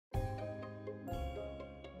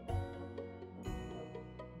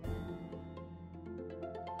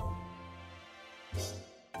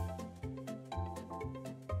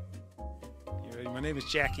name is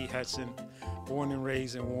Jackie Hudson, born and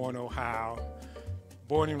raised in Warren, Ohio.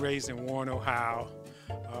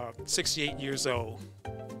 68 years old.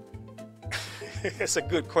 That's a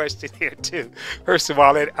good question here too. First of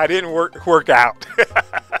all, I didn't work out.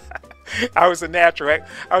 I was a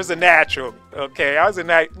natural. Okay, I was a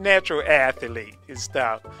natural athlete and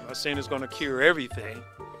stuff. I'm not saying it's going to cure everything,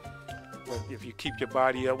 but if you keep your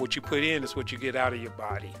body up, what you put in is what you get out of your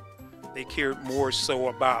body. They cared more so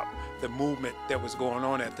about the movement that was going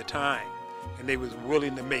on at the time, and they was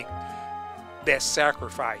willing to make that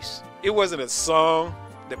sacrifice. It wasn't a song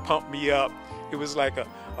that pumped me up. It was like a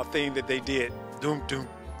thing that they did. Doom, doom,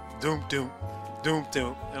 doom, doom, doom,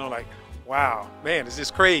 doom. And I'm like, wow, man, is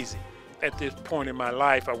this crazy? At this point in my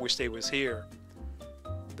life, I wish they was here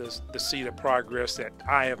to see the progress that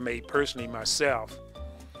I have made personally myself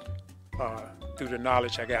through the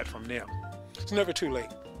knowledge I got from them. It's never too late.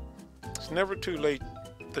 It's never too late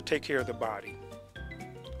to take care of the body.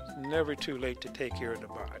 It's never too late to take care of the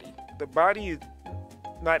body. The body is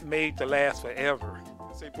not made to last forever.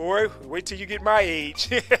 I say, boy, wait till you get my age.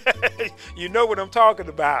 You know what I'm talking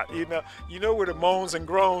about. You know where the moans and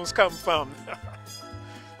groans come from.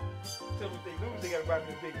 Tell me if they lose, they got to run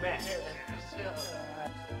this big match.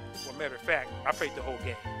 Well, matter of fact, I played the whole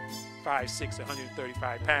game. 5'6",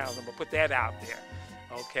 135 pounds. I'm gonna put that out there.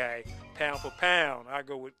 Okay, pound for pound, I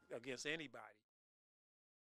go against anybody.